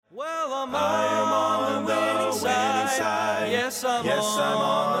I am on the winning side. Yes, I'm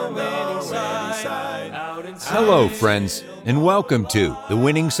on the winning side. Hello, friends, and welcome to the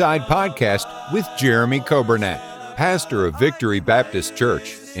Winning Side Podcast with Jeremy Coburnett, pastor of Victory Baptist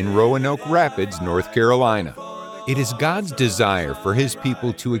Church in Roanoke Rapids, North Carolina. It is God's desire for His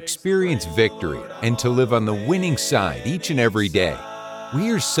people to experience victory and to live on the winning side each and every day. We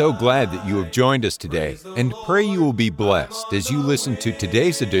are so glad that you have joined us today and pray you will be blessed as you listen to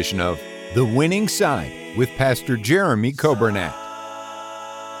today's edition of The Winning Side with Pastor Jeremy Coburnett.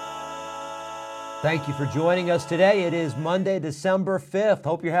 Thank you for joining us today. It is Monday, December 5th.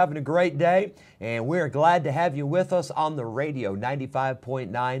 Hope you're having a great day, and we're glad to have you with us on the radio,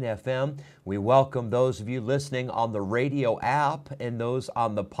 95.9 FM. We welcome those of you listening on the radio app and those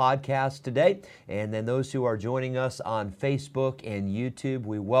on the podcast today, and then those who are joining us on Facebook and YouTube.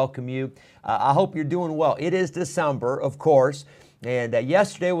 We welcome you. I hope you're doing well. It is December, of course. And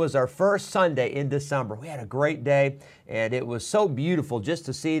yesterday was our first Sunday in December. We had a great day, and it was so beautiful just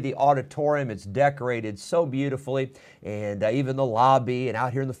to see the auditorium. It's decorated so beautifully, and even the lobby and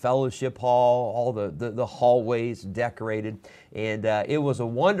out here in the fellowship hall, all the hallways decorated. And it was a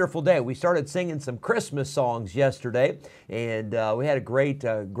wonderful day. We started singing some Christmas songs yesterday, and we had a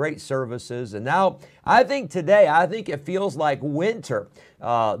great services. And now I think it feels like winter.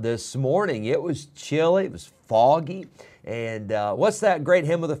 This morning it was chilly, it was foggy. And what's that great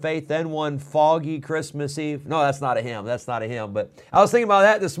hymn of the faith? Then one foggy Christmas Eve. No, that's not a hymn. But I was thinking about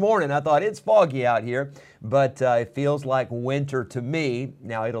that this morning. I thought it's foggy out here, but it feels like winter to me.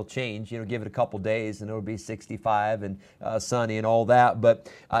 Now it'll change. Give it a couple days and it'll be 65 and sunny and all that.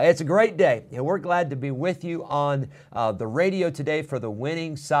 But it's a great day, and we're glad to be with you on the radio today for the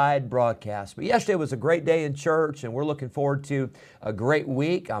Winning Side broadcast. But yesterday was a great day in church, and we're looking forward to a great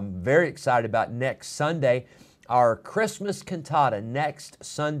week. I'm very excited about next Sunday. Our Christmas cantata next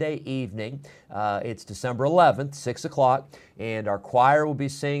Sunday evening. It's December 11th, 6 o'clock, and our choir will be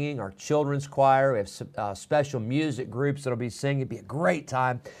singing, our children's choir. We have special music groups that will be singing. It'll be a great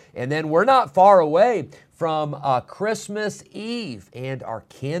time. And then we're not far away from Christmas Eve and our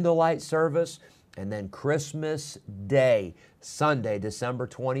candlelight service, and then Christmas Day, Sunday, December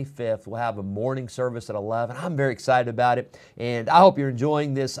 25th. We'll have a morning service at 11. I'm very excited about it, and I hope you're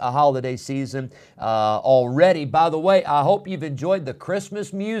enjoying this holiday season already. By the way, I hope you've enjoyed the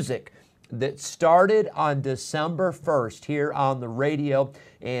Christmas music that started on December 1st here on the radio,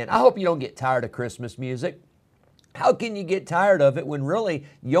 and I hope you don't get tired of Christmas music. How can you get tired of it when really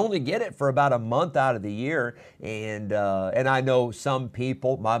you only get it for about a month out of the year? And I know some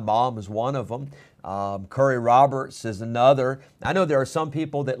people, my mom is one of them, Curry Roberts is another. I know there are some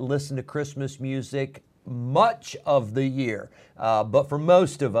people that listen to Christmas music much of the year, but for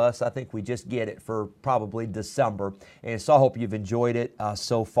most of us, I think we just get it for probably December. And so I hope you've enjoyed it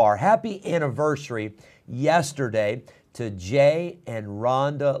so far. Happy anniversary yesterday to Jay and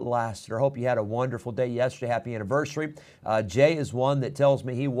Rhonda Lassiter. Hope you had a wonderful day yesterday. Happy anniversary. Jay is one that tells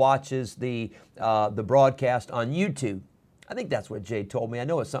me he watches the broadcast on YouTube. I think that's what Jay told me. I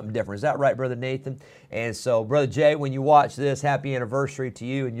know it's something different. Is that right, Brother Nathan? And so, Brother Jay, when you watch this, happy anniversary to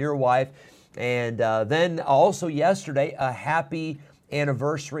you and your wife. And then also yesterday, a happy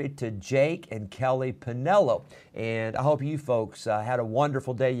anniversary to Jake and Kelly Pinello. And I hope you folks had a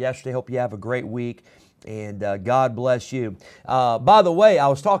wonderful day yesterday. Hope you have a great week. And God bless you. By the way, I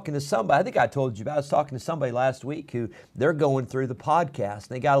was talking to somebody, I think I told you about, I was talking to somebody last week who they're going through the podcast.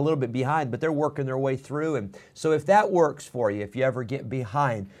 They got a little bit behind, but they're working their way through. And so if that works for you, if you ever get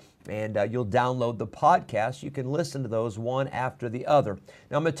behind, and you'll download the podcast, you can listen to those one after the other.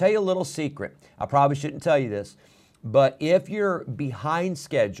 Now, I'm going to tell you a little secret. I probably shouldn't tell you this, but if you're behind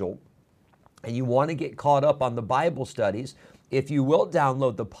schedule and you want to get caught up on the Bible studies, if you will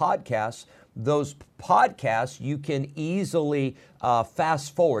download the podcasts, those podcasts you can easily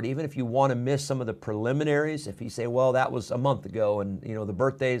fast forward, even if you want to miss some of the preliminaries. If you say, well, that was a month ago and the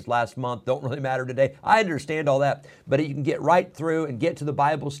birthdays last month don't really matter today. I understand all that, but you can get right through and get to the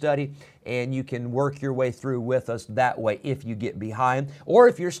Bible study, and you can work your way through with us that way if you get behind. Or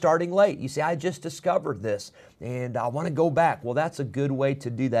if you're starting late, you say, I just discovered this and I want to go back. Well, that's a good way to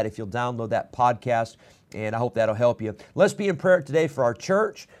do that if you'll download that podcast, and I hope that'll help you. Let's be in prayer today for our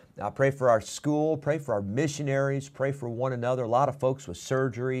church. Pray for our school, pray for our missionaries, pray for one another. A lot of folks with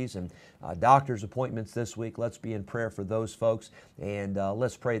surgeries and doctor's appointments this week. Let's be in prayer for those folks, and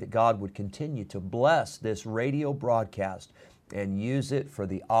let's pray that God would continue to bless this radio broadcast and use it for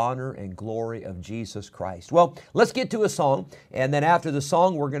the honor and glory of Jesus Christ. Well, let's get to a song, and then after the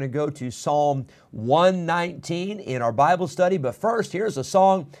song, we're going to go to Psalm 119 in our Bible study. But first, here's a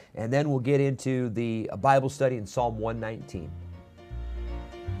song, and then we'll get into the Bible study in Psalm 119.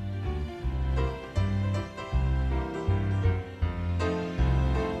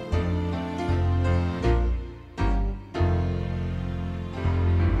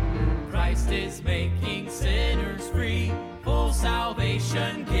 making sinners free, full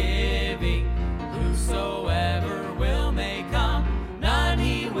salvation giving. Whosoever will may come, none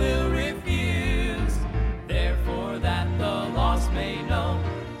he will refuse. Therefore that the lost may know,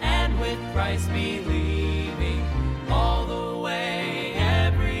 and with Christ believing, all the way,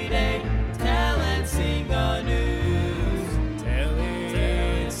 every day, tell and sing the news. Tell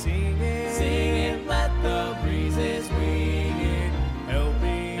it, sing it, let the breezes wing it.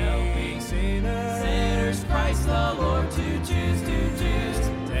 Helping sinners, Christ the Lord to choose, to choose.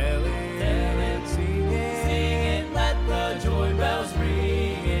 Tell it, sing it, let the joy bells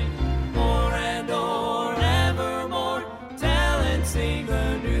ring it. More and more, evermore, tell and sing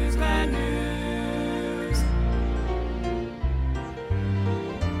the news, glad news.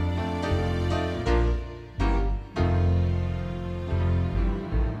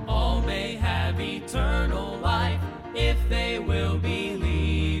 All may have eternal life if they will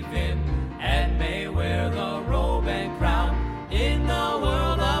believe Him, and may wear the robe and crown in the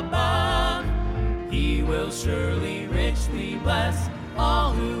world above. He will surely richly bless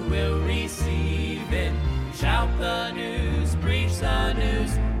all who will receive it. Shout the news, preach the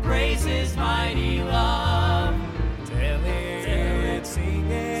news, praise His mighty love. Tell it, sing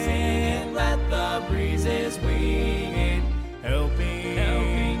it, let the breezes wing it.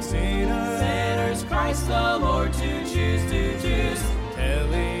 Helping sinners, Christ the Lord to choose, to choose.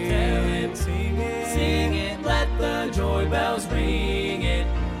 Tell it, sing it, let the joy bells ring it.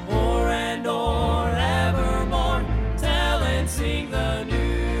 O'er and o'er, evermore, tell and sing the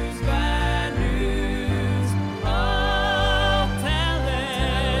news, glad news. Oh, tell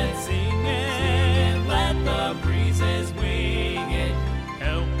it, sing it, let the breezes wing it.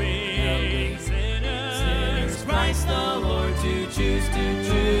 Helping sinners, Christ the Lord to choose, to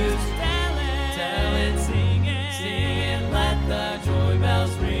choose. Tell it, sing it, let the joy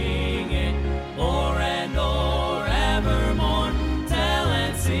bells ring it. O'er and o'er, evermore, tell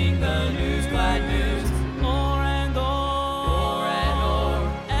and sing the news, glad news. O'er and o'er,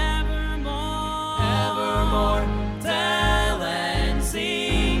 evermore, tell and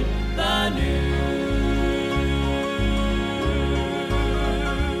sing the news.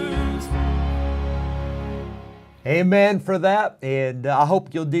 Amen for that, and I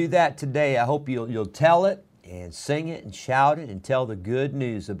hope you'll do that today. I hope you'll tell it and sing it and shout it and tell the good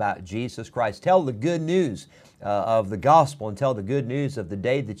news about Jesus Christ. Tell the good news of the gospel and tell the good news of the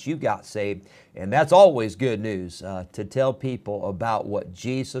day that you got saved. And that's always good news, to tell people about what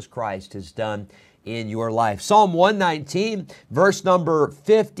Jesus Christ has done in your life. Psalm 119, verse number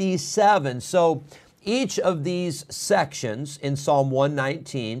 57. So each of these sections in Psalm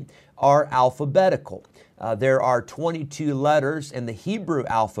 119 are alphabetical. There are 22 letters in the Hebrew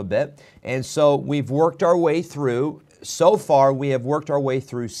alphabet, and so we've worked our way through, so far we have worked our way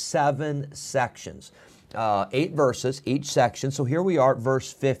through 7 sections. 8 verses each section. So here we are at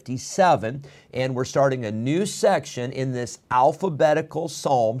verse 57, and we're starting a new section in this alphabetical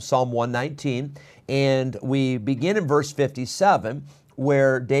psalm, Psalm 119, and we begin in verse 57,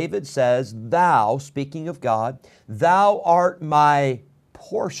 where David says, "Thou," speaking of God, "Thou art my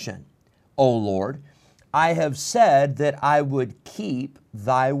portion, O Lord. I have said that I would keep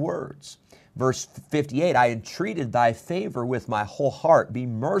thy words." Verse 58, "I entreated thy favor with my whole heart. Be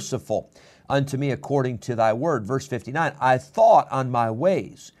merciful unto me according to thy word." Verse 59, "I thought on my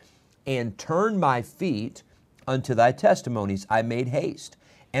ways and turned my feet unto thy testimonies. I made haste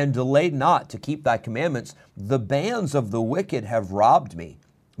and delayed not to keep thy commandments. The bands of the wicked have robbed me,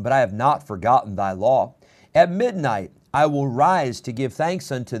 but I have not forgotten thy law. At midnight I will rise to give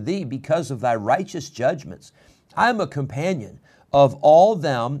thanks unto thee because of thy righteous judgments. I am a companion of all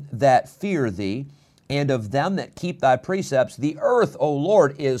them that fear thee, and of them that keep thy precepts. The earth, O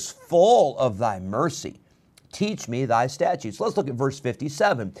Lord, is full of thy mercy. Teach me thy statutes." Let's look at verse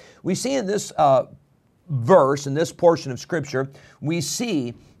 57. We see in this verse, in this portion of Scripture, we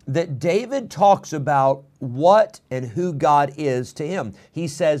see that David talks about what and who God is to him. He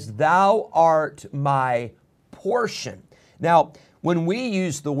says, "Thou art my portion." Now, when we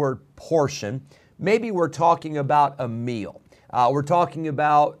use the word portion, maybe we're talking about a meal. We're talking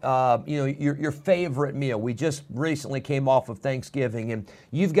about your favorite meal. We just recently came off of Thanksgiving, and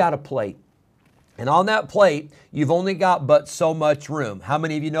you've got a plate. And on that plate, you've only got but so much room. How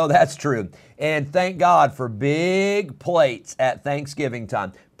many of you know that's true? And thank God for big plates at Thanksgiving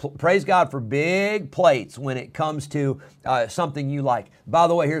time. Praise God for big plates when it comes to something you like. By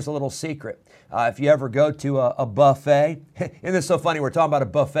the way, here's a little secret. If you ever go to a buffet, and it's so funny, we're talking about a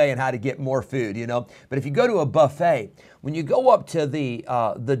buffet and how to get more food, you know. But if you go to a buffet, when you go up to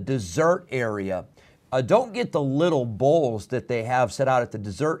the dessert area, don't get the little bowls that they have set out at the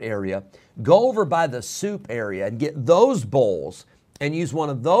dessert area. Go over by the soup area and get those bowls and use one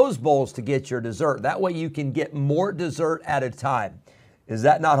of those bowls to get your dessert. That way you can get more dessert at a time. Is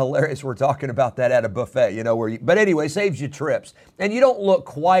that not hilarious? We're talking about that at a buffet, but anyway, saves you trips. And you don't look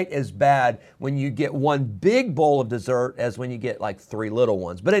quite as bad when you get one big bowl of dessert as when you get like 3 little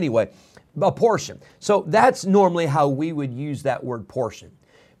ones. But anyway, a portion. So that's normally how we would use that word portion.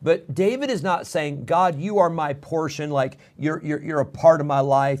 But David is not saying, God, you are my portion, like you're a part of my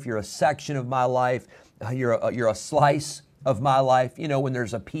life, you're a section of my life, you're a slice of my life. When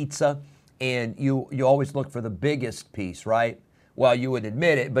there's a pizza and you always look for the biggest piece, right? Well, you wouldn't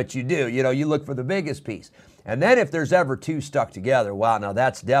admit it, but you do. You look for the biggest piece. And then if there's ever 2 stuck together, wow, now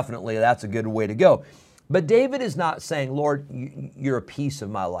that's a good way to go. But David is not saying, Lord, you're a piece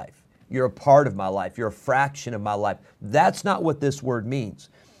of my life. You're a part of my life. You're a fraction of my life. That's not what this word means.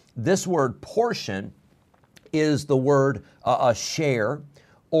 This word portion is the word a share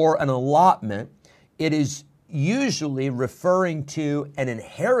or an allotment. It is usually referring to an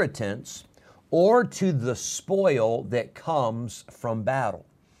inheritance or to the spoil that comes from battle.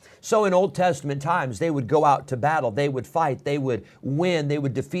 So in Old Testament times, they would go out to battle, they would fight, they would win, they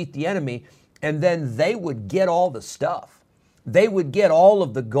would defeat the enemy, and then they would get all the stuff. They would get all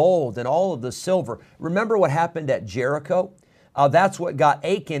of the gold and all of the silver. Remember what happened at Jericho? That's what got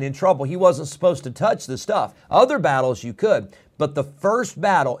Achan in trouble. He wasn't supposed to touch the stuff. Other battles you could, but the first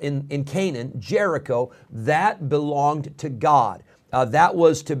battle in Canaan, Jericho, that belonged to God. That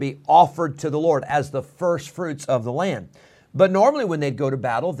was to be offered to the Lord as the first fruits of the land. But normally when they'd go to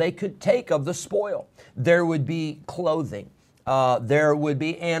battle, they could take of the spoil. There would be clothing. There would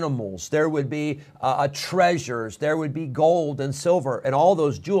be animals. There would be treasures. There would be gold and silver and all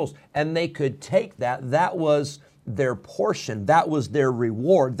those jewels. And they could take that. That was their portion. That was their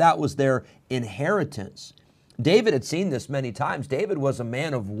reward. That was their inheritance. David had seen this many times. David was a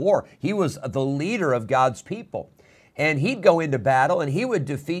man of war. He was the leader of God's people. And he'd go into battle and he would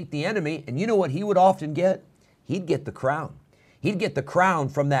defeat the enemy. And you know what he would often get? He'd get the crown. He'd get the crown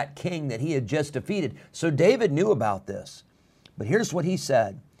from that king that he had just defeated. So David knew about this. But here's what he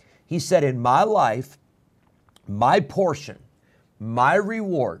said. He said, in my life, my portion, my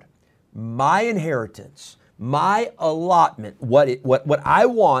reward, my inheritance, my allotment, what I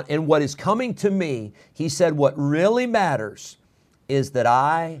want and what is coming to me, he said, what really matters is that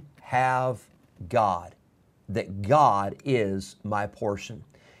I have God, that God is my portion.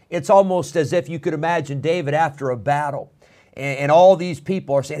 It's almost as if you could imagine David after a battle and all these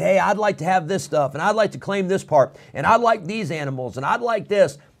people are saying, hey, I'd like to have this stuff and I'd like to claim this part and I'd like these animals and I'd like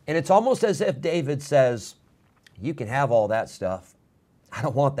this. And it's almost as if David says, you can have all that stuff. I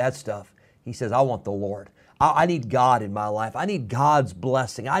don't want that stuff. He says, I want the Lord. I need God in my life. I need God's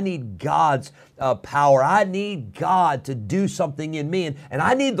blessing. I need God's power. I need God to do something in me. And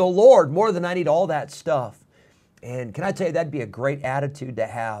I need the Lord more than I need all that stuff. And can I tell you, that'd be a great attitude to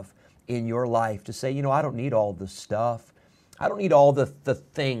have in your life, to say, I don't need all the stuff. I don't need all the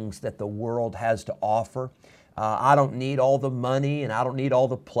things that the world has to offer. I don't need all the money, and I don't need all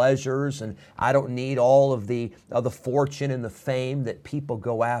the pleasures, and I don't need all of the fortune and the fame that people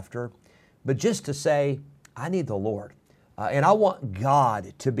go after. But just to say, I need the Lord. And I want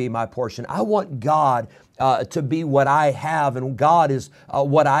God to be my portion. I want God to be what I have, and God is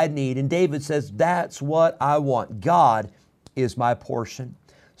what I need. And David says, that's what I want. God is my portion.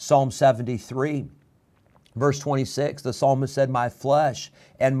 Psalm 73, verse 26, the psalmist said, my flesh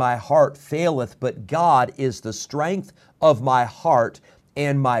and my heart faileth, but God is the strength of my heart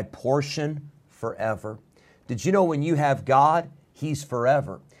and my portion forever. Did you know when you have God, He's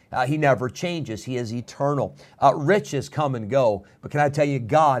forever? He never changes. He is eternal. Riches come and go, but can I tell you,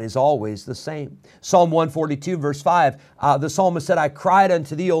 God is always the same. Psalm 142, verse 5, the psalmist said, I cried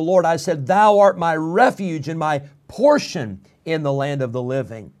unto thee, O Lord. I said, thou art my refuge and my portion in the land of the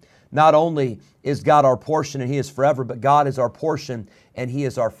living. Not only is God our portion and He is forever, but God is our portion and He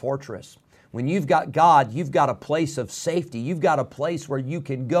is our fortress. When you've got God, you've got a place of safety. You've got a place where you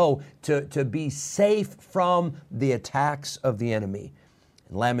can go to be safe from the attacks of the enemy.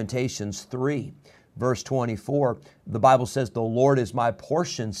 In Lamentations 3, verse 24, the Bible says, the Lord is my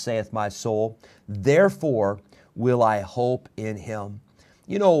portion, saith my soul. Therefore will I hope in Him.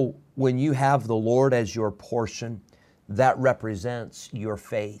 You know, when you have the Lord as your portion, that represents your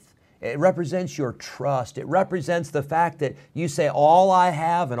faith. It represents your trust. It represents the fact that you say, all I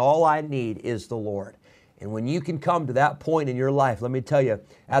have and all I need is the Lord. And when you can come to that point in your life, let me tell you,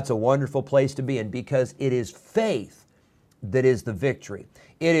 that's a wonderful place to be in, because it is faith that is the victory.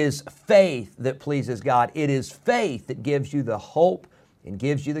 It is faith that pleases God. It is faith that gives you the hope and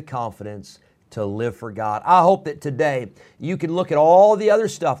gives you the confidence to live for God. I hope that today you can look at all the other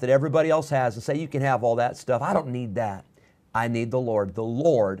stuff that everybody else has and say, you can have all that stuff. I don't need that. I need the Lord. The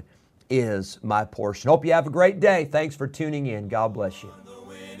Lord is my portion. Hope you have a great day. Thanks for tuning in. God bless you.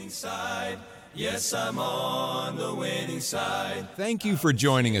 Yes, I'm on the winning side. Thank you for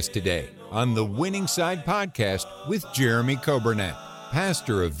joining us today on the Winning Side Podcast with Jeremy Coburnett,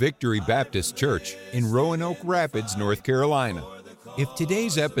 pastor of Victory Baptist Church in Roanoke Rapids, North Carolina. If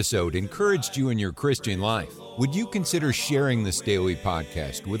today's episode encouraged you in your Christian life, would you consider sharing this daily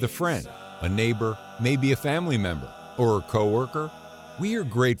podcast with a friend, a neighbor, maybe a family member, or a coworker? We are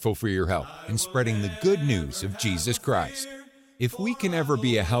grateful for your help in spreading the good news of Jesus Christ. If we can ever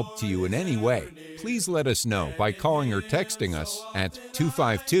be a help to you in any way, please let us know by calling or texting us at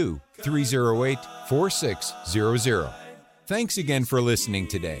 252-308-4600. Thanks again for listening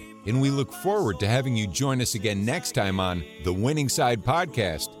today, and we look forward to having you join us again next time on the Winning Side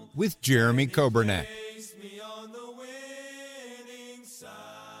Podcast with Jeremy Coburnett.